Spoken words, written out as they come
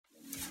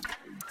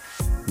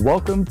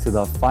Welcome to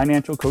the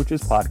Financial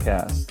Coaches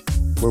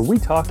Podcast, where we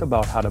talk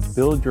about how to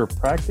build your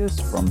practice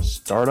from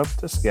startup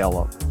to scale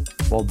up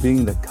while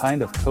being the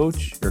kind of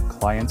coach your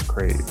clients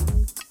crave.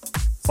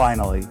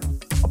 Finally,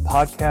 a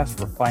podcast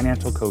for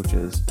financial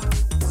coaches.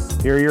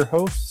 Here are your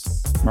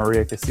hosts,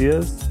 Maria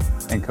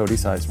Casillas and Cody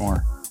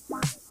Sizemore.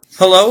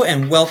 Hello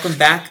and welcome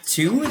back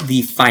to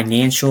the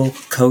Financial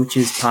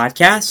Coaches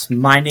Podcast.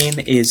 My name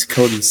is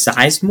Cody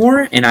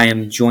Sizemore and I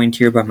am joined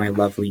here by my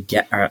lovely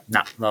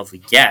lovely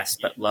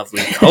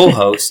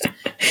co-host,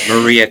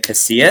 Maria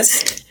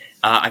Casillas.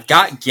 I've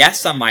got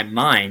guests on my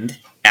mind,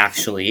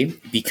 actually,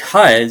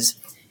 because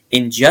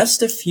in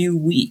just a few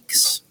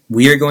weeks,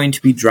 we are going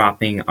to be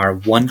dropping our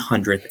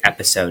 100th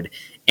episode.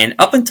 And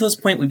up until this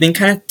point, we've been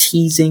kind of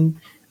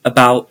teasing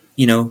about,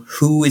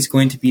 who is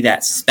going to be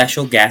that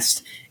special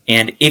guest.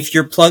 And if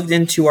you're plugged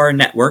into our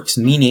networks,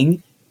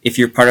 meaning if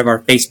you're part of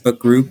our Facebook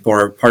group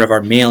or part of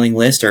our mailing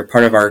list or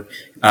part of our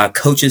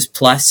Coaches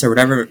Plus or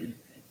whatever,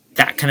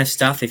 that kind of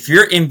stuff, if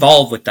you're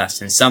involved with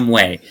us in some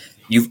way,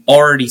 you've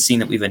already seen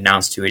that we've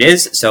announced who it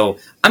is. So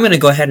I'm going to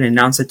go ahead and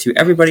announce it to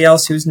everybody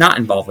else who's not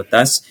involved with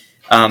us.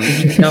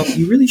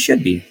 You really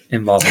should be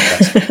involved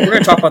with us. We're going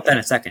to talk about that in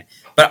a second.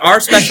 But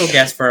our special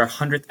guest for our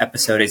 100th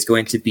episode is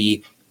going to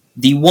be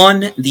the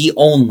one, the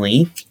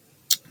only,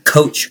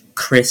 Coach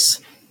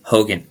Chris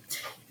Hogan.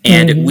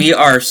 And we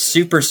are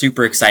super,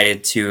 super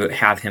excited to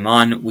have him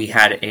on. We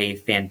had a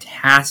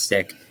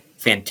fantastic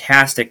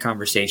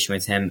conversation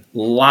with him.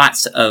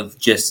 Lots of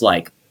just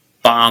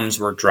bombs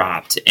were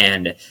dropped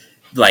and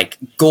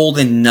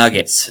golden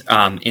nuggets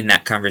in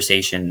that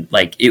conversation.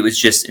 It was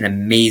just an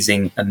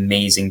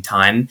amazing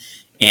time.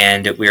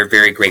 And we are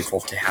very grateful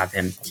to have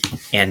him.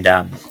 And,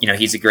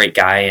 he's a great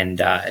guy. And,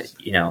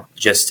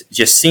 just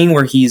seeing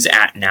where he's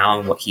at now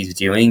and what he's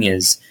doing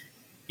is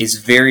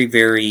very,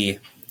 very...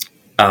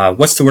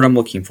 what's the word I'm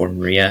looking for,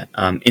 Maria?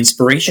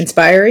 Inspiration.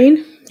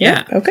 Inspiring?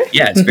 Yeah. Okay.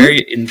 Yeah,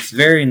 it's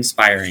very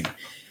inspiring.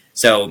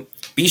 So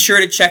be sure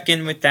to check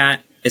in with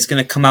that. It's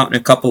going to come out in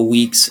a couple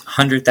weeks,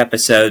 100th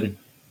episode.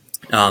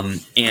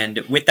 And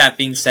with that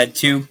being said,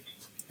 too,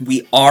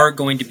 we are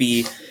going to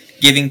be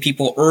giving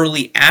people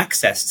early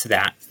access to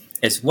that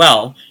as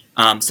well.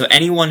 So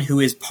anyone who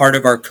is part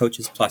of our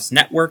Coaches Plus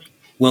network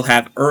will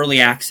have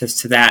early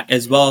access to that,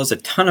 as well as a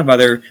ton of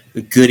other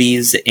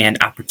goodies and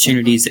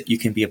opportunities that you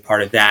can be a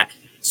part of that.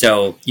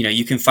 So,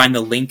 you can find the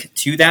link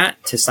to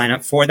that, to sign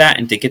up for that,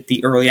 and to get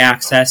the early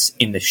access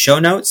in the show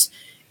notes.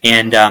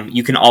 And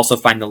you can also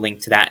find the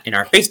link to that in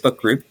our Facebook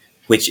group,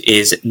 which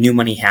is New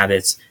Money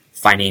Habits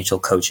Financial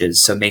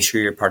Coaches. So make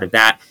sure you're part of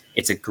that.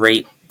 It's a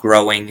great,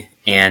 growing,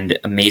 and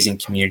amazing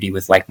community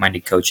with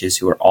like-minded coaches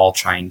who are all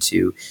trying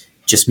to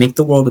just make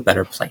the world a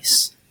better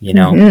place,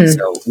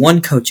 So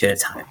one coach at a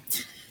time.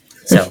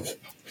 So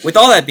with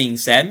all that being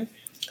said,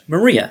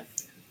 Maria,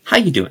 how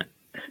you doing?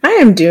 I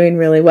am doing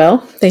really well.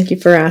 Thank you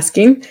for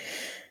asking.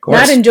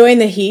 Not enjoying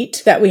the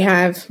heat that we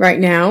have right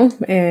now,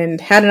 and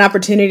had an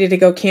opportunity to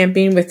go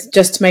camping with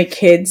just my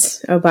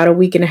kids about a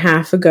week and a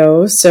half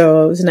ago.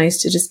 So it was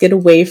nice to just get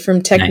away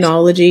from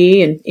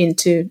technology and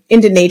into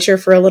nature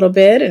for a little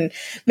bit and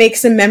make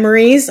some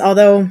memories.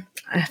 Although,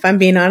 if I'm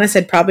being honest,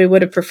 I probably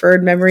would have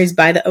preferred memories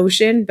by the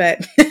ocean,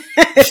 but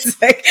it's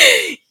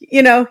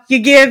you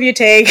give, you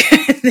take,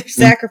 there's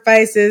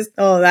sacrifices,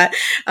 all of that.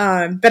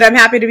 But I'm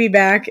happy to be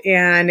back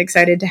and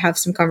excited to have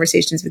some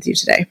conversations with you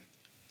today.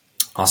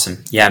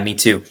 Awesome. Yeah, me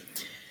too.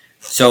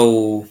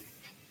 So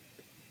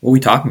what are we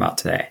talking about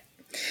today?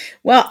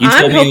 Well,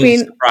 I'm hoping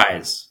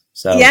surprise.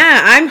 So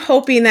yeah, I'm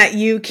hoping that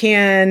you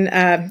can,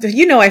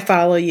 I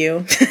follow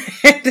you.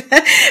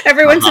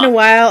 Every once in a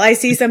while, I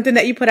see something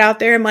that you put out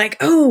there. I'm like,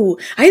 oh,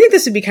 I think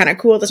this would be kind of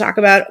cool to talk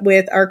about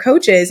with our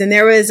coaches. And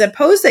there was a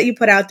post that you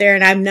put out there,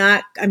 and I'm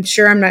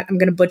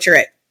going to butcher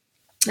it.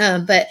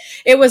 But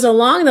it was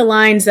along the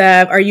lines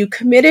of, are you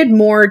committed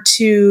more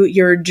to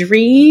your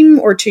dream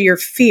or to your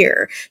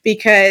fear?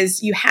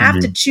 Because you have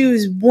to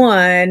choose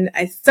one.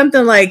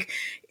 Something like,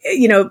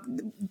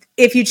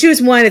 if you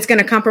choose one, it's going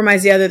to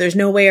compromise the other. There's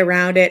no way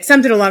around it.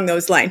 Something along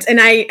those lines. And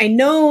I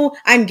know,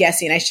 I'm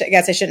guessing, I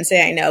guess I shouldn't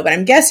say I know, but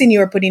I'm guessing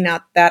you are putting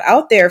that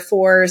out there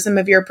for some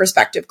of your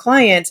prospective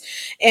clients.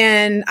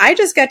 And I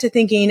just got to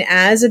thinking,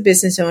 as a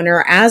business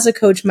owner, as a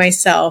coach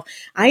myself,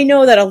 I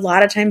know that a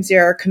lot of times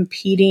there are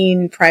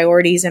competing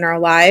priorities in our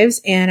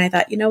lives. And I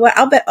thought,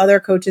 I'll bet other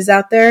coaches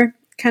out there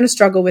kind of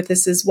struggle with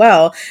this as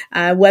well,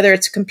 whether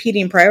it's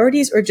competing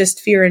priorities or just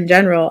fear in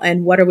general,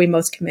 and what are we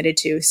most committed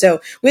to.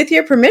 So with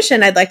your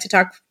permission, I'd like to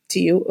talk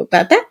to you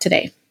about that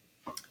today.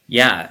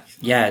 Yeah,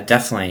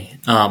 definitely.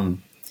 So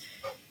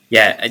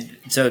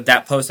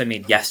that post I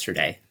made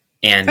yesterday,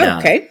 and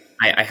okay.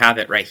 I have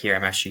it right here.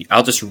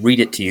 I'll just read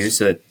it to you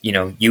so that,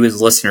 you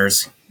as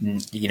listeners,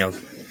 know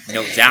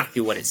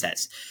exactly what it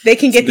says. They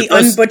can get the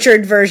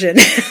unbutchered version.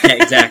 Yeah,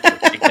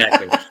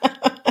 exactly.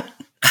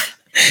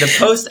 The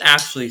post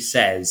actually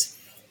says,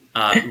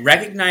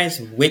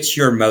 recognize which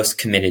you're most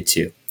committed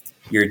to,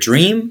 your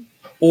dream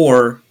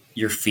or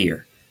your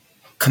fear.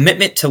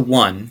 Commitment to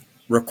one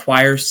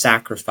requires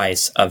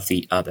sacrifice of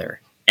the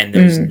other, and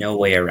there's no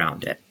way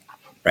around it,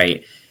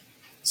 right?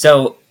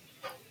 So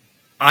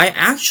I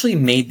actually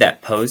made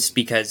that post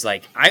because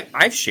like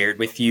I've shared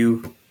with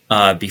you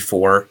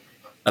before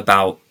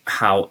about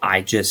how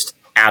I just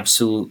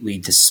absolutely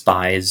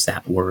despise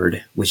that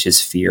word, which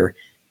is fear.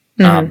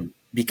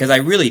 Because I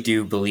really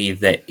do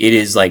believe that it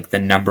is like the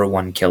number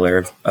one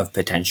killer of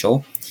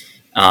potential.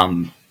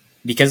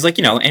 Because like,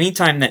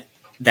 anytime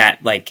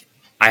that like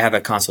I have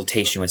a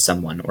consultation with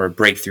someone or a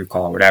breakthrough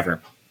call or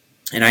whatever,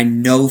 and I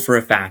know for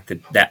a fact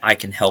that I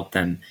can help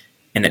them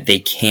and that they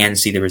can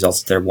see the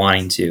results that they're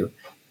wanting to,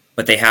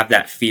 but they have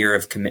that fear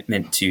of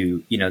commitment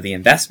to, the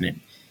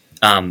investment.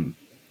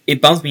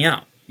 It bums me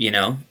out,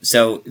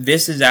 So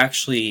this is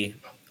actually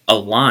a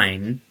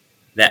line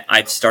that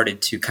I've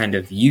started to kind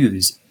of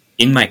use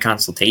in my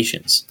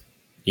consultations,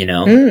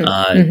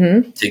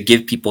 to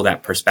give people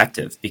that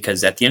perspective,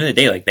 because at the end of the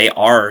day, like they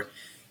are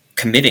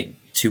committing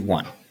to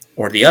one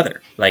or the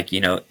other, like,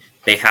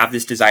 they have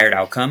this desired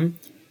outcome.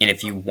 And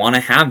if you want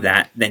to have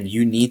that, then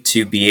you need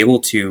to be able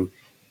to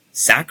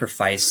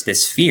sacrifice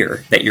this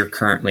fear that you're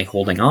currently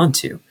holding on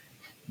to.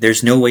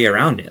 There's no way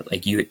around it.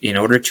 Like in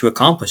order to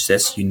accomplish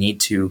this, you need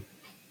to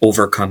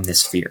overcome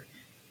this fear.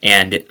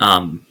 And,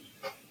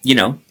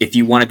 if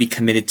you want to be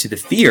committed to the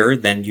fear,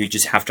 then you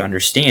just have to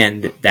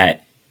understand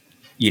that,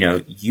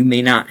 you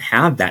may not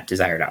have that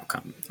desired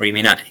outcome, or you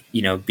may not,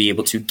 be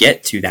able to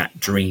get to that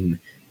dream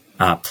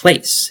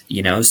place,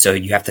 so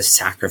you have to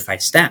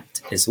sacrifice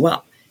that as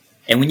well.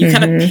 And when you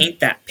kind of paint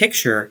that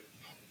picture,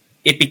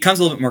 it becomes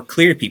a little bit more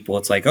clear to people.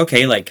 It's like,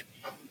 okay, like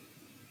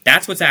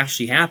that's what's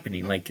actually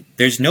happening. Like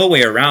there's no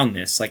way around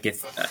this. Like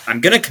if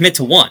I'm going to commit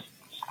to one,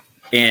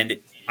 and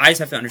I just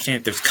have to understand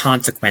that there's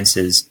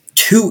consequences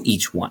to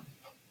each one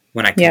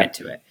when I commit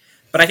to it.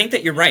 But I think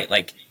that you're right.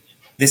 Like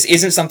this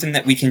isn't something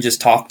that we can just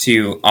talk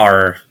to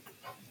our,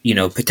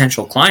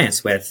 potential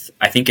clients with.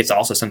 I think it's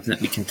also something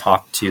that we can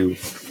talk to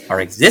our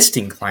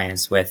existing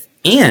clients with.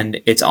 And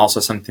it's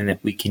also something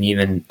that we can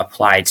even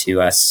apply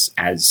to us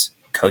as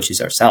coaches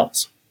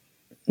ourselves.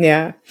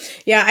 Yeah.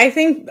 Yeah. I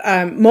think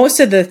most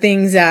of the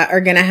things that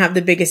are going to have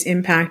the biggest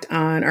impact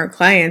on our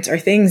clients are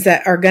things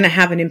that are going to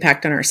have an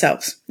impact on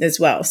ourselves as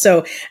well.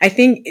 So I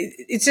think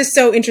it's just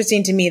so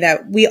interesting to me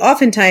that we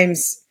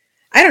oftentimes,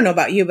 I don't know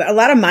about you, but a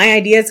lot of my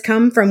ideas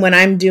come from when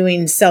I'm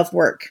doing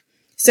self-work.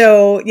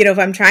 So, if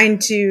I'm trying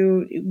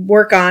to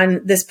work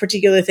on this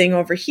particular thing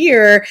over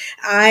here,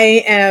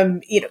 I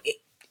am,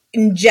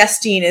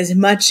 ingesting as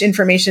much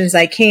information as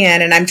I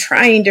can, and I'm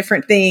trying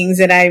different things,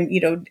 and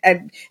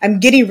I'm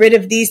getting rid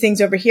of these things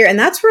over here. And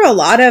that's where a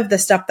lot of the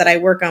stuff that I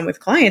work on with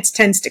clients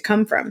tends to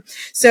come from.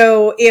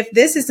 So if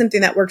this is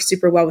something that works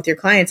super well with your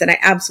clients, and I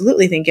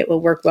absolutely think it will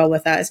work well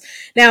with us.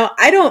 Now,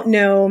 I don't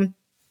know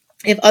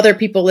if other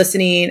people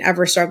listening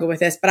ever struggle with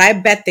this, but I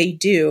bet they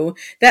do.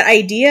 That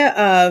idea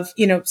of,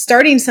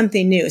 starting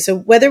something new. So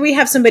whether we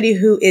have somebody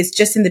who is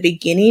just in the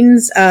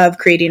beginnings of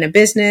creating a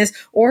business,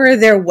 or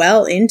they're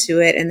well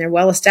into it and they're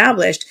well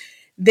established,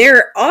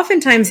 there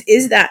oftentimes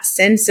is that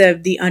sense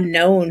of the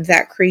unknown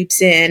that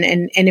creeps in.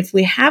 And if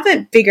we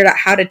haven't figured out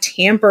how to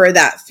tamper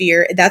that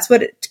fear, that's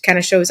what it kind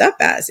of shows up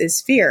as,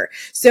 is fear.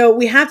 So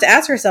we have to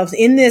ask ourselves,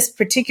 in this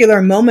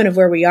particular moment of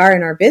where we are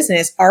in our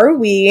business, are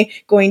we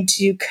going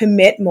to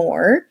commit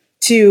more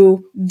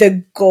to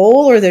the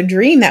goal or the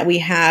dream that we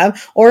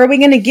have, or are we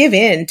going to give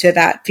in to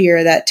that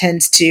fear that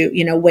tends to,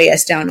 weigh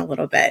us down a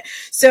little bit?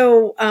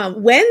 So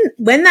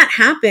when that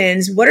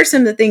happens, what are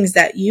some of the things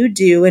that you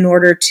do in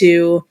order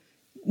to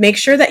make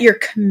sure that you're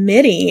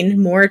committing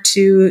more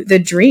to the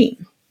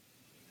dream?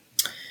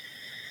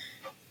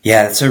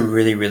 Yeah, that's a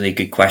really, really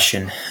good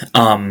question.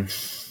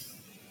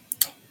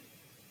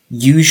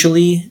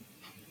 Usually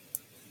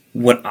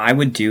what I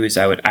would do is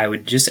I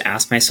would just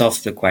ask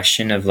myself the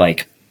question of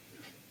like,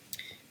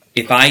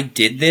 if I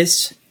did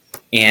this,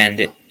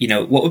 and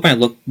what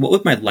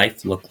would my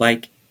life look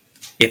like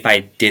if I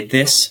did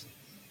this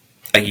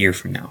a year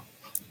from now?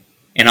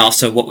 And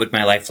also, what would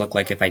my life look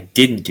like if I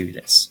didn't do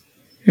this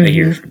a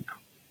year from now?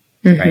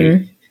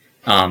 Right.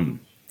 And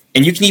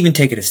you can even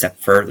take it a step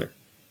further.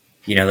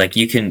 Like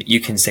you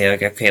can say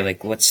like, okay,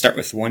 like let's start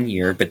with 1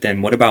 year, but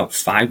then what about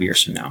 5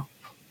 years from now?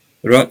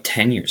 What about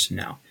 10 years from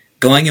now?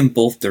 Going in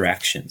both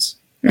directions.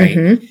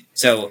 Right.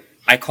 So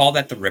I call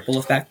that the ripple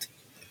effect.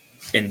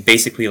 And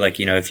basically like,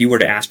 if you were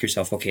to ask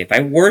yourself, okay, if I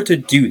were to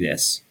do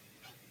this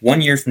 1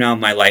 year from now,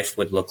 my life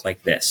would look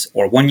like this,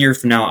 or 1 year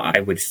from now,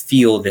 I would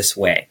feel this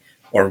way,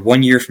 or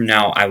 1 year from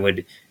now, I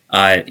would,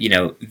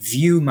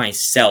 view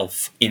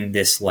myself in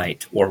this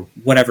light, or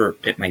whatever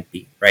it might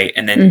be, right?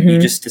 And then you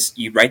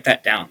you write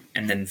that down,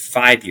 and then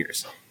 5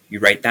 years, you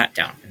write that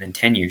down, and then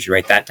 10 years, you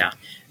write that down.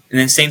 And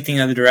then same thing in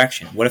the other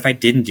direction. What if I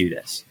didn't do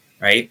this,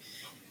 right?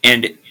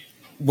 And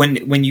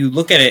when you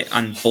look at it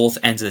on both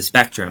ends of the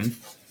spectrum,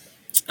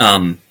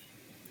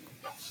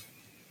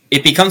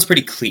 it becomes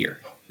pretty clear,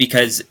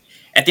 because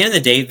at the end of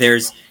the day,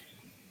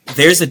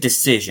 there's a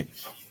decision,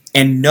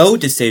 and no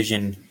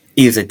decision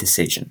is a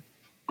decision.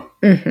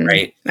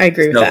 Right. I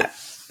agree with that.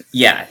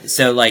 Yeah.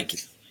 So like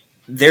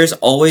there's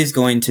always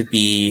going to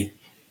be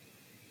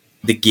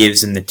the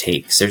gives and the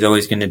takes. There's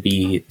always going to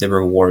be the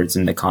rewards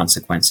and the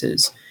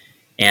consequences.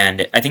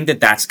 And I think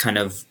that that's kind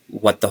of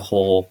what the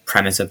whole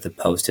premise of the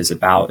post is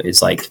about,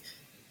 is like,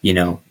 you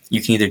know,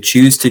 you can either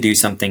choose to do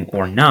something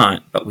or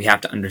not, but we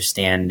have to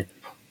understand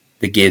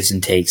the gives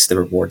and takes, the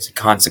rewards and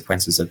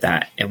consequences of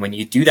that. And when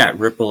you do that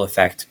ripple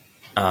effect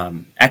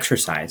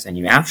exercise and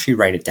you actually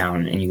write it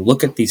down and you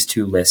look at these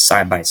two lists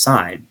side by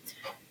side,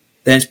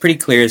 then it's pretty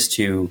clear as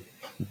to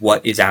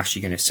what is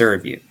actually going to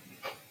serve you.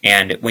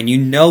 And when you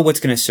know what's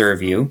going to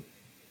serve you,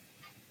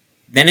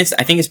 then I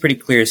think it's pretty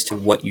clear as to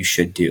what you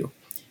should do.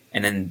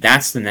 And then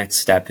that's the next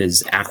step,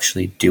 is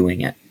actually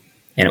doing it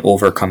and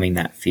overcoming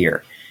that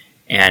fear.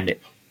 And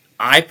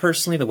I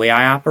personally, the way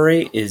I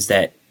operate is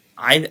that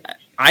I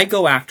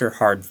go after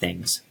hard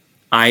things.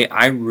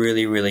 I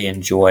really, really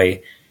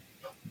enjoy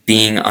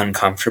being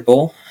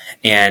uncomfortable,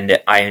 and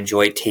I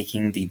enjoy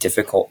taking the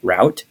difficult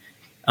route.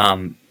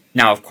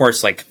 Now, of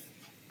course, like,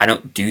 I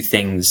don't do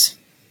things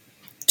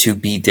to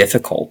be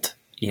difficult.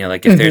 You know,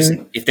 like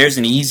if there's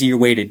an easier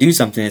way to do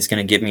something that's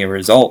going to give me a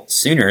result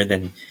sooner,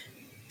 then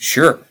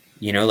sure,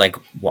 you know, like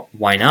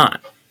why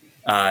not?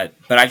 But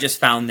I've just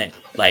found that,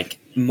 like,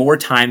 more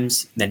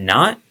times than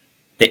not,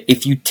 that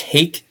if you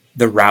take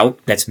the route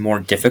that's more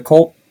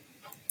difficult,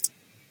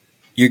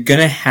 you're going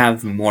to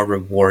have more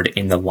reward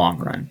in the long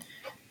run.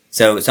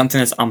 So something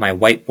that's on my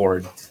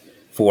whiteboard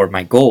for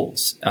my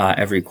goals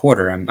every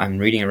quarter, I'm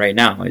reading it right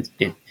now.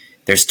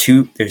 There's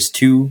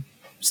two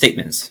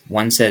statements.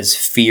 One says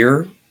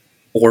fear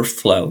or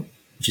flow,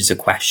 which is a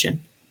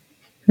question.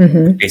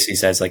 It basically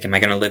says, like, am I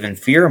going to live in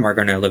fear, or am I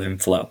going to live in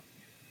flow?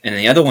 And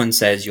the other one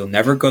says, you'll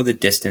never go the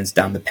distance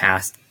down the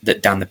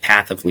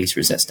path of least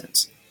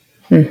resistance.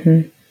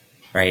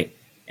 Right?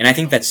 And I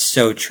think that's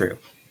so true,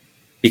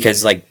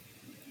 because, like,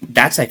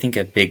 that's, I think,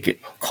 a big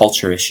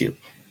culture issue,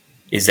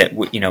 is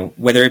that, you know,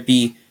 whether it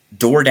be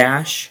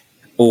DoorDash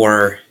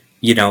or,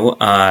 you know,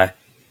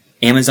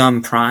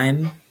 Amazon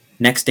Prime,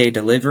 next day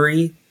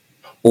delivery,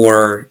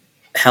 or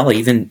hell,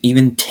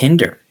 even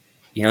Tinder,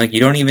 you know, like, you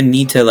don't even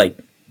need to, like,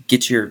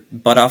 get your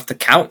butt off the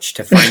couch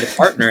to find a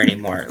partner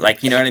anymore.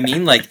 Like, you know what I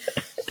mean? Like,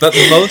 but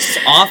most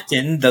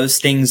often those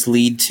things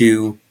lead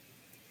to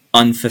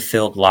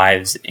unfulfilled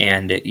lives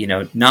and, you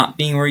know, not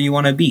being where you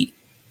want to be,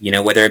 you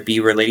know, whether it be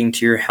relating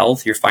to your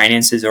health, your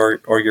finances,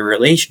 or your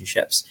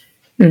relationships.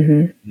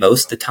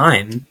 Most of the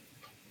time,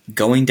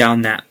 going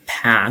down that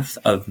path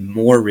of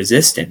more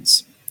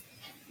resistance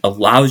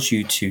allows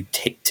you to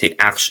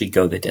actually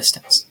go the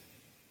distance.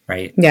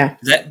 Right? Yeah.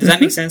 Does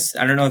that make sense?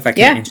 I don't know if I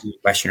can answer your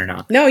question or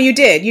not. No, you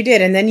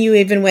did. And then you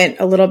even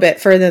went a little bit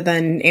further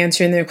than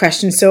answering the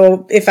question.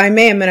 So if I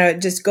may, I'm going to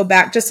just go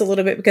back just a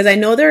little bit, because I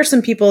know there are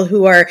some people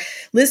who are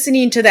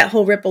listening to that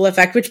whole ripple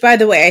effect, which, by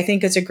the way, I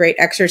think is a great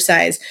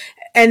exercise.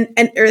 And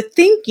are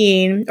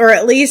thinking, or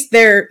at least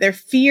their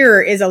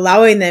fear is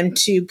allowing them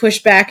to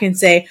push back and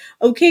say,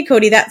 okay,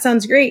 Cody, that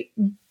sounds great,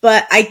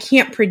 but I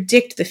can't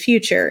predict the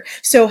future.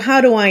 So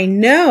how do I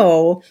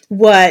know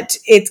what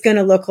it's going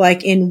to look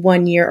like in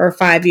 1 year or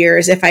 5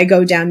 years if I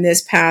go down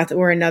this path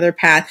or another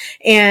path?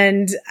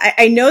 And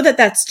I know that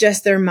that's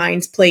just their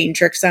minds playing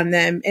tricks on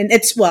them. And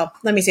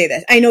let me say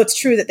this. I know it's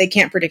true that they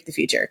can't predict the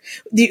future.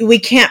 We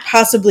can't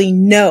possibly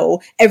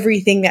know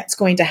everything that's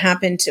going to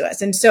happen to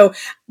us. And so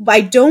I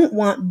don't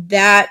want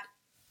that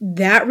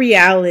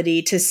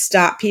reality to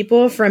stop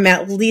people from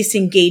at least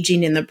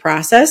engaging in the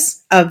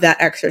process of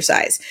that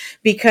exercise.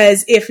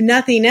 Because if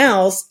nothing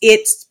else,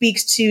 it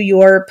speaks to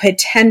your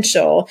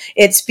potential.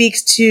 It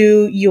speaks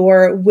to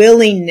your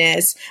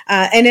willingness.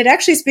 And it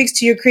actually speaks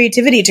to your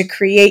creativity to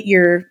create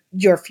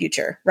your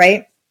future,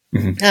 right?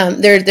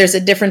 There's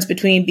a difference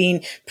between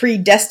being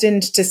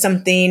predestined to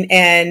something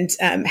and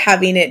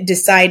having it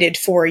decided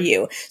for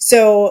you.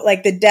 So,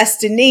 like, the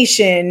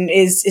destination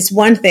is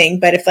one thing,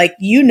 but if, like,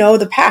 you know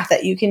the path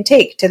that you can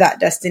take to that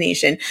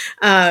destination.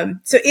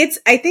 So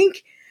I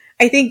think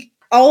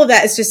all of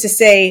that is just to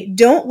say,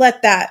 don't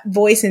let that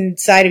voice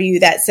inside of you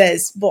that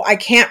says, well, I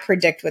can't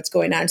predict what's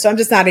going on, so I'm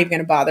just not even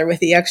going to bother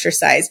with the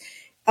exercise.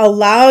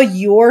 Allow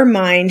your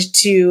mind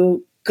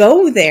to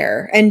go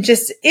there, and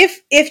just,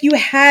 if you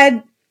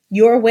had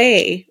your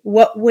way,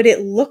 what would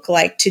it look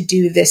like to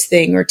do this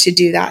thing or to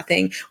do that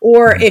thing?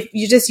 Or if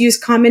you just use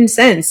common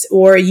sense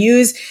or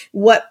use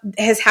what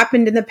has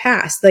happened in the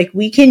past, like,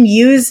 we can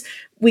use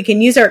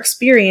our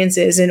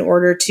experiences in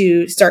order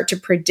to start to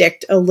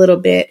predict a little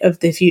bit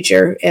of the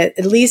future,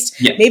 at least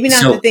maybe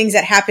not the things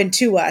that happen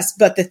to us,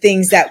 but the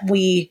things that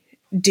we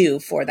do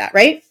for that.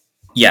 Right?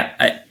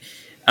 Yeah.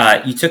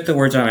 You took the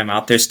words out of my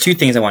mouth. There's two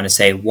things I want to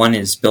say. One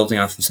is building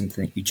off of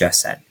something that you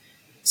just said.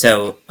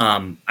 So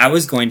I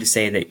was going to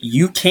say that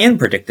you can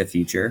predict the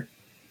future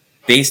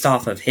based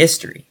off of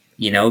history,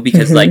 you know,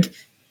 because like,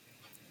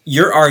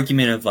 your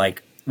argument of,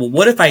 like, well,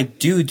 what if I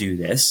do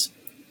this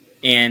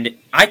and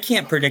I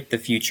can't predict the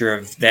future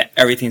of that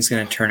everything's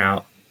going to turn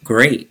out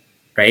great,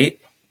 right?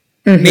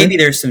 Maybe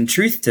there's some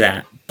truth to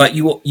that, but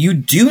you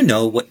do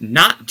know what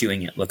not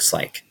doing it looks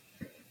like.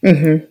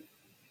 And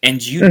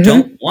you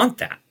don't want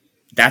that.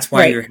 That's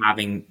why you're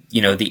having,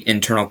 you know, the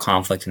internal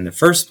conflict in the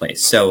first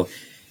place. So,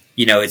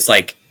 you know, it's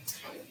like,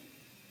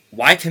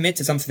 why commit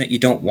to something that you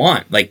don't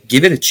want? Like,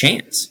 give it a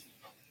chance.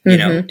 you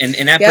know,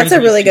 and that that's a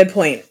really good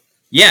point.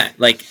 Yeah.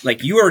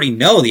 Like you already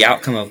know the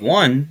outcome of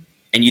one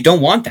and you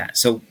don't want that.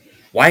 So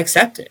why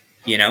accept it?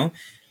 You know,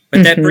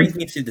 but that brings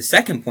me to the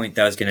second point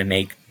that I was going to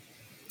make.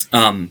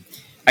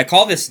 I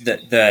call this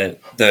the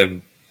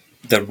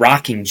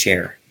rocking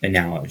chair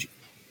analogy.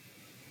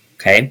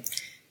 Okay.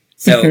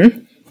 So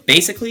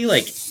basically,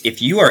 like,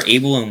 if you are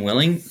able and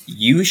willing,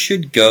 you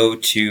should go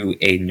to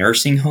a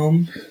nursing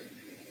home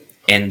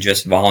and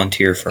just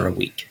volunteer for a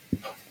week.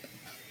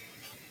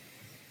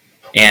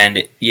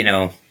 And, you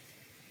know,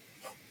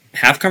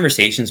 have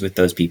conversations with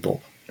those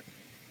people.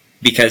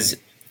 Because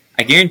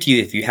I guarantee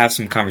you, if you have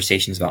some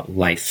conversations about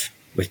life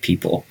with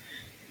people,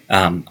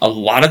 a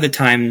lot of the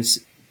times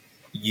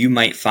you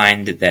might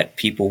find that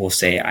people will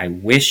say, I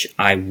wish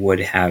I would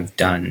have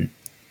done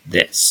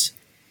this.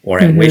 Or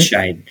I wish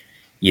I'd,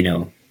 you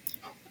know,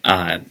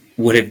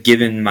 would have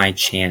given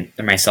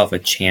myself a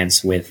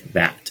chance with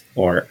that.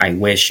 Or I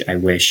wish,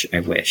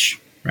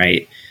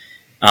 right?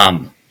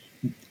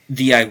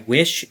 The I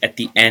wish at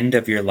the end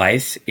of your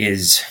life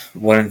is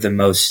one of the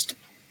most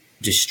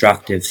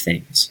destructive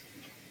things,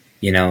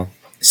 you know?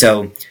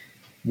 So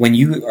when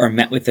you are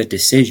met with a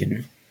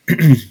decision,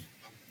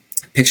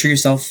 picture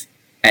yourself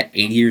at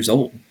 80 years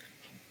old,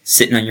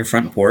 sitting on your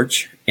front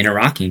porch in a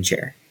rocking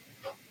chair.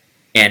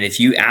 And if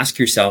you ask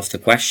yourself the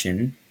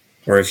question,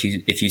 or if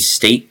you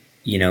state,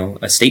 you know,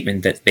 a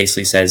statement that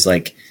basically says,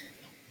 like,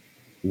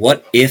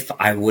 what if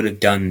I would have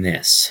done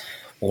this?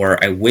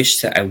 Or I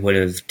wish that I would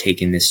have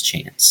taken this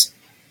chance.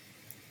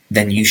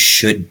 Then you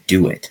should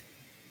do it.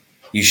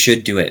 You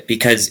should do it.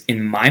 Because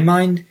in my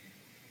mind,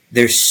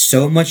 there's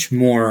so much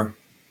more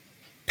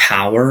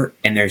power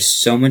and there's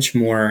so much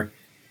more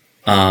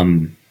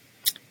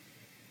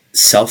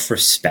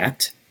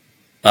self-respect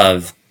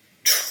of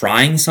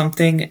trying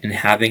something and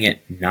having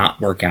it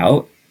not work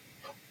out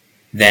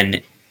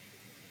than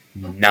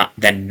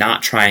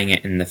not trying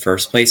it in the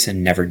first place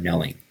and never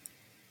knowing.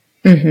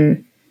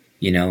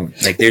 You know,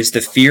 like there's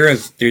the fear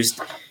of there's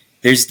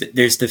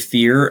the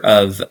fear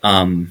of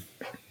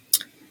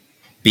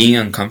being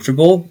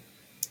uncomfortable,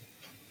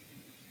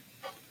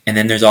 and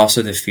then there's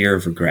also the fear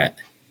of regret.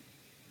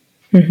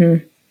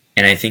 And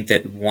I think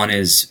that one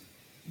is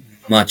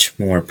much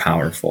more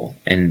powerful,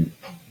 and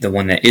the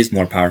one that is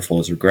more powerful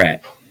is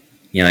regret.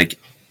 You know, like,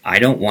 I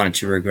don't want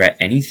to regret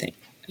anything.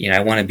 You know,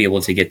 I want to be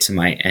able to get to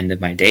my end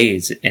of my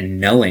days and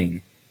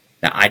knowing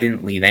that I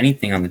didn't leave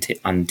anything on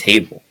the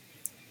table,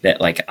 that,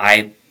 like,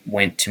 I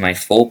went to my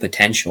full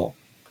potential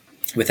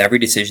with every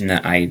decision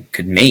that I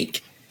could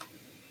make.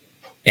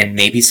 And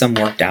maybe some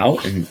worked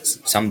out and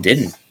some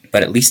didn't,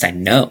 but at least I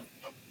know.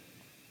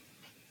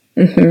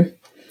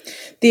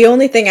 The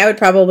only thing I would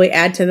probably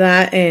add to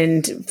that,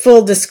 and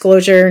full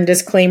disclosure and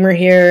disclaimer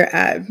here,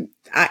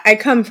 I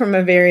come from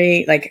a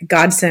very, like,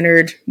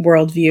 God-centered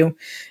worldview.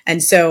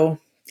 And so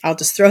I'll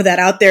just throw that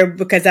out there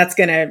because it's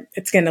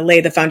gonna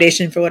lay the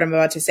foundation for what I'm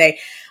about to say.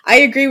 I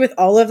agree with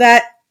all of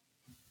that.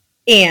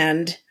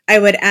 And I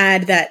would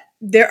add that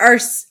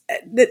there's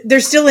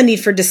still a need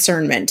for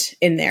discernment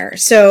in there.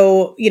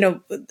 So, you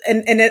know,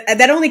 and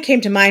that only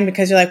came to mind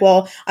because you're like,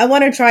 well, I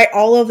want to try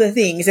all of the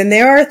things. And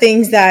there are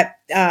things that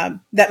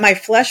my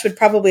flesh would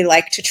probably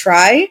like to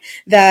try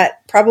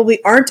that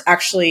probably aren't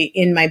actually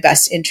in my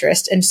best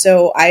interest. And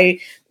so I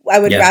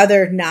would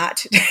rather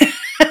not,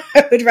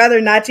 I would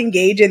rather not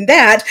engage in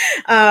that.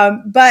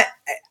 But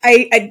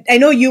I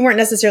know you weren't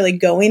necessarily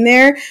going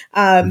there.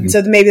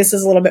 So maybe this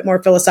is a little bit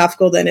more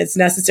philosophical than it's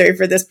necessary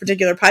for this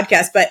particular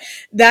podcast, but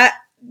that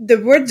the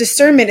word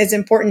discernment is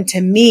important to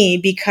me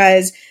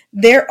because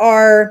there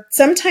are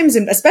sometimes,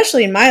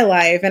 especially in my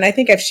life, and I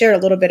think I've shared a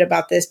little bit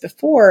about this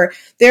before,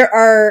 there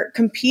are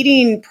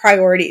competing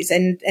priorities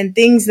and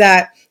things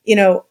that, you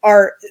know,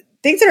 are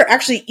things that are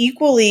actually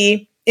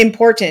equally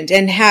important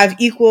and have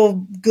equal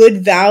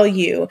good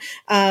value.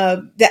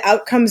 The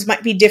outcomes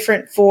might be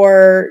different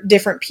for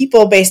different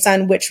people based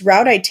on which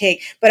route I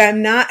take, but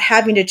I'm not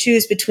having to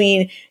choose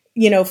between,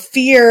 you know,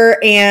 fear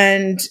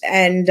and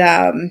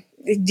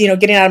you know,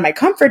 getting out of my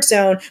comfort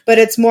zone, but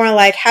it's more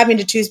like having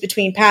to choose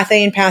between path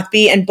A and path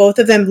B, and both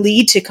of them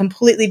lead to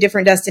completely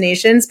different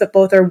destinations, but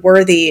both are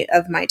worthy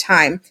of my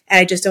time. And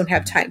I just don't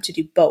have time to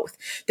do both.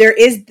 There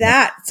is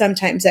that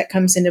sometimes that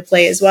comes into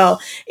play as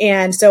well.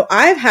 And so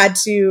I've had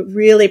to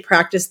really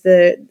practice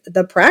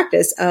the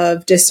practice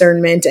of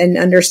discernment and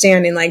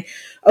understanding, like,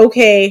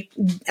 okay,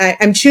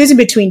 I'm choosing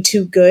between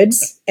two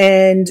goods,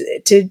 and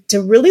to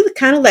really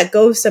kind of let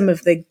go of some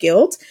of the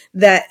guilt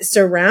that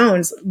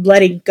surrounds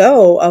letting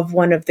go of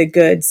one of the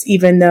goods,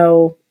 even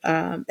though,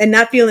 and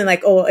not feeling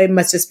like, oh, it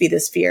must just be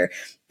this fear,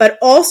 but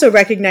also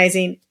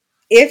recognizing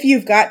if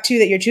you've got two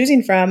that you're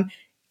choosing from,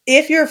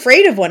 if you're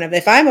afraid of one of them,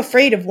 if I'm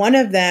afraid of one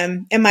of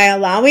them, am I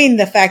allowing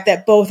the fact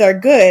that both are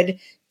good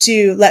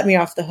to let me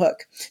off the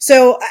hook?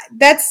 So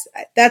that's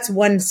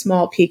one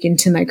small peek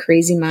into my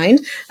crazy mind.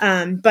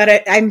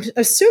 But I'm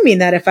assuming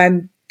that if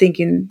I'm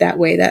thinking that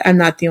way, that I'm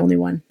not the only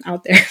one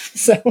out there.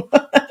 So, so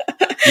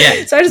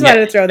I just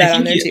wanted to throw that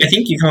on there too. I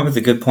think you come up with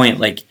a good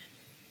point. Like,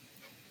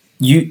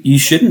 you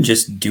shouldn't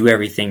just do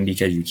everything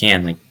because you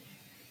can. Like,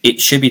 it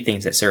should be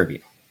things that serve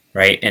you.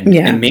 right?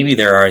 And maybe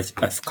there are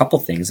a couple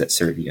things that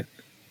serve you,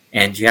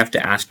 and you have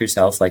to ask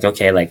yourself, like,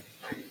 okay, like,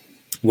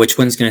 which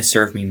one's going to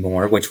serve me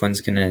more? Which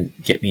one's going to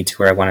get me to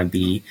where I want to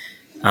be?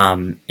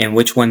 And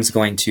which one's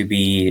going to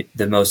be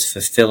the most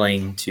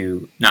fulfilling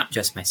to not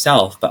just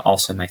myself, but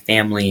also my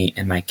family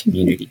and my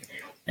community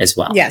as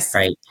well. Yes.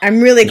 Right.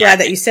 I'm really glad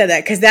that you said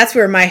that, because that's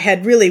where my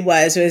head really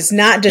was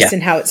not just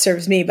in how it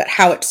serves me, but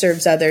how it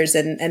serves others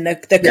and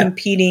the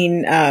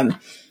competing,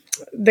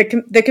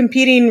 the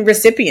competing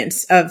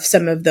recipients of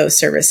some of those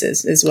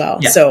services as well.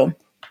 Yeah. So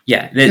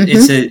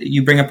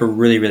you bring up a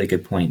really, really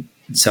good point.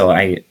 So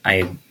I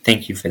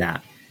thank you for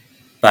that.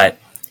 But,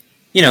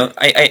 you know,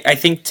 I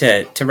think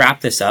to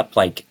wrap this up,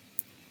 like,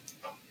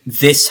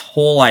 this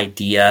whole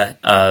idea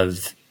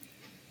of,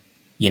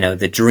 you know,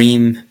 the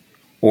dream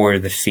or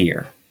the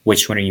fear,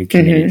 which one are you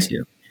committed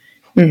to?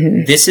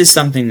 This is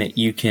something that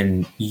you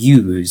can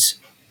use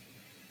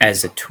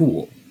as a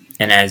tool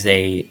and as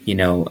a, you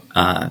know,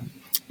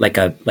 like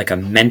a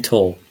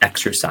mental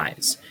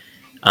exercise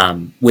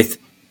with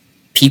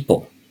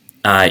people.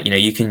 You know,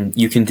 you can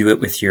do it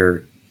with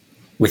your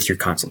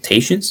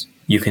consultations.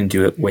 You can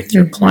do it with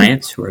your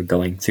clients who are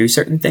going through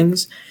certain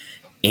things,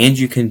 and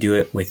you can do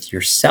it with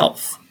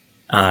yourself.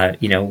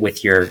 You know,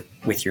 with your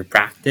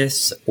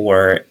practice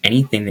or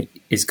anything that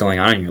is going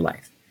on in your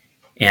life.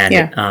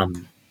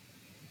 And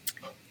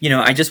you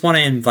know, I just want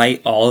to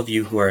invite all of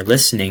you who are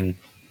listening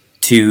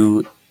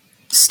to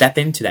step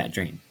into that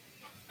dream.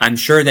 I'm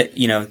sure that,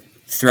 you know,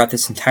 throughout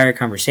this entire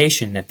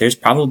conversation, that there's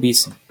probably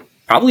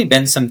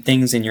been some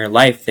things in your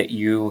life that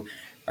you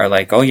are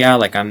like, oh yeah,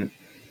 like I'm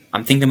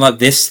thinking about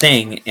this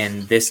thing,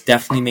 and this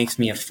definitely makes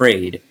me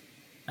afraid.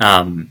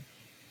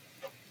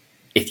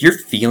 If you're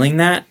feeling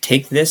that,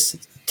 take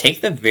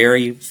the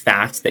very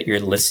fact that you're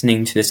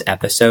listening to this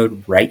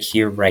episode right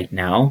here, right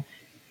now,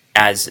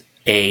 as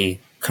a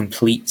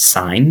complete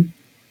sign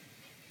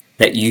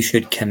that you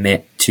should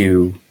commit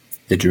to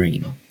the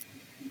dream.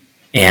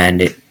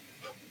 And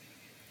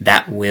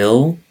that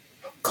will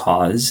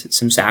cause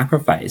some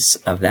sacrifice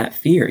of that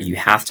fear. You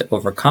have to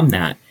overcome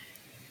that.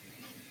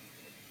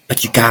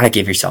 But you got to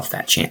give yourself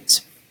that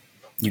chance.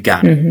 You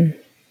got to.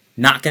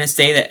 Not going to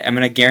say that I'm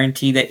going to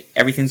guarantee that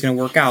everything's going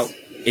to work out.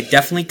 It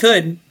definitely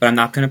could, but I'm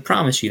not going to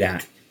promise you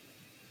that.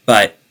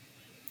 But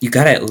you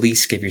got to at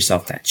least give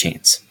yourself that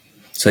chance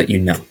so that you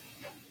know.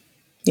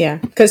 Yeah,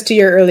 because to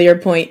your earlier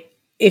point,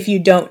 if you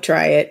don't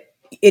try it,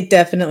 it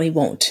definitely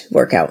won't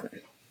work out.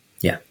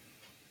 Yeah.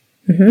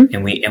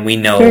 And we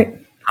know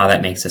how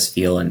that makes us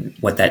feel and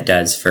what that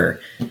does for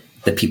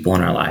the people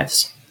in our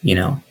lives, you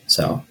know?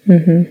 So,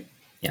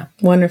 yeah.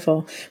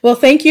 Wonderful. Well,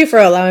 thank you for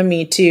allowing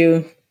me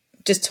to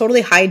just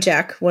totally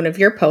hijack one of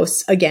your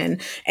posts again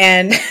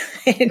and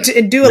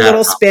do a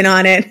little spin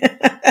on it,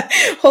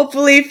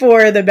 hopefully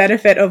for the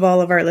benefit of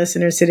all of our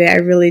listeners today. I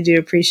really do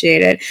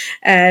appreciate it.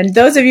 And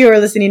those of you who are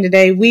listening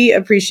today, we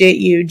appreciate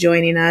you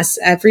joining us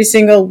every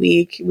single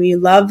week. We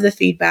love the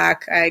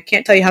feedback. I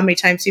can't tell you how many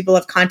times people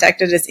have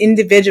contacted us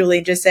individually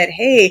and just said,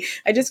 hey,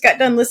 I just got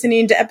done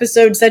listening to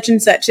episode such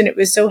and such, and it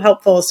was so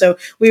helpful. So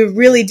we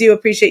really do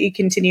appreciate you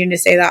continuing to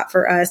say that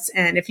for us.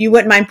 And if you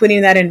wouldn't mind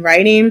putting that in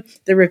writing,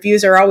 the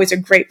reviews are always a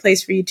great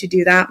place for you to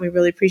do that. We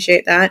really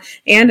appreciate that.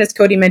 And as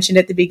Cody mentioned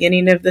at the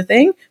beginning of the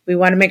thing, we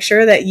want to make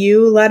sure that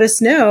you let us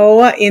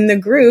know in the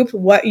group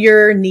what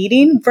you're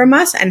needing from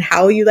us and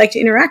how you like to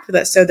interact with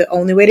us. So the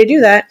only way to do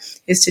that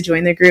is to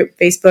join the group.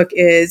 Facebook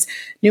is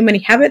New Money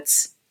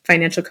Habits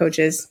Financial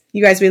Coaches.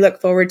 You guys, we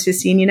look forward to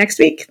seeing you next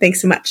week.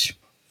 Thanks so much.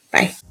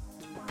 Bye.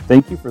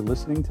 Thank you for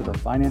listening to the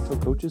Financial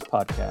Coaches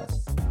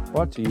Podcast,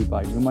 brought to you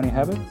by New Money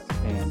Habits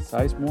and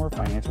Sizemore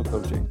Financial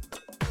Coaching.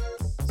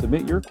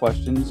 Submit your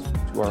questions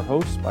to our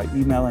hosts by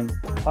emailing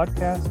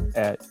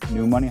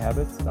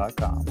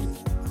podcast@newmoneyhabits.com.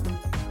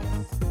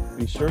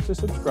 Be sure to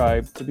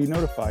subscribe to be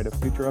notified of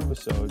future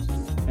episodes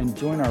and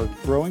join our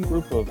growing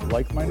group of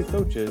like-minded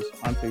coaches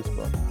on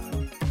Facebook.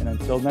 And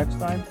until next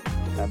time,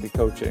 happy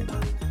coaching.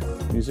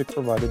 Music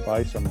provided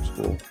by Summer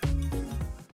School.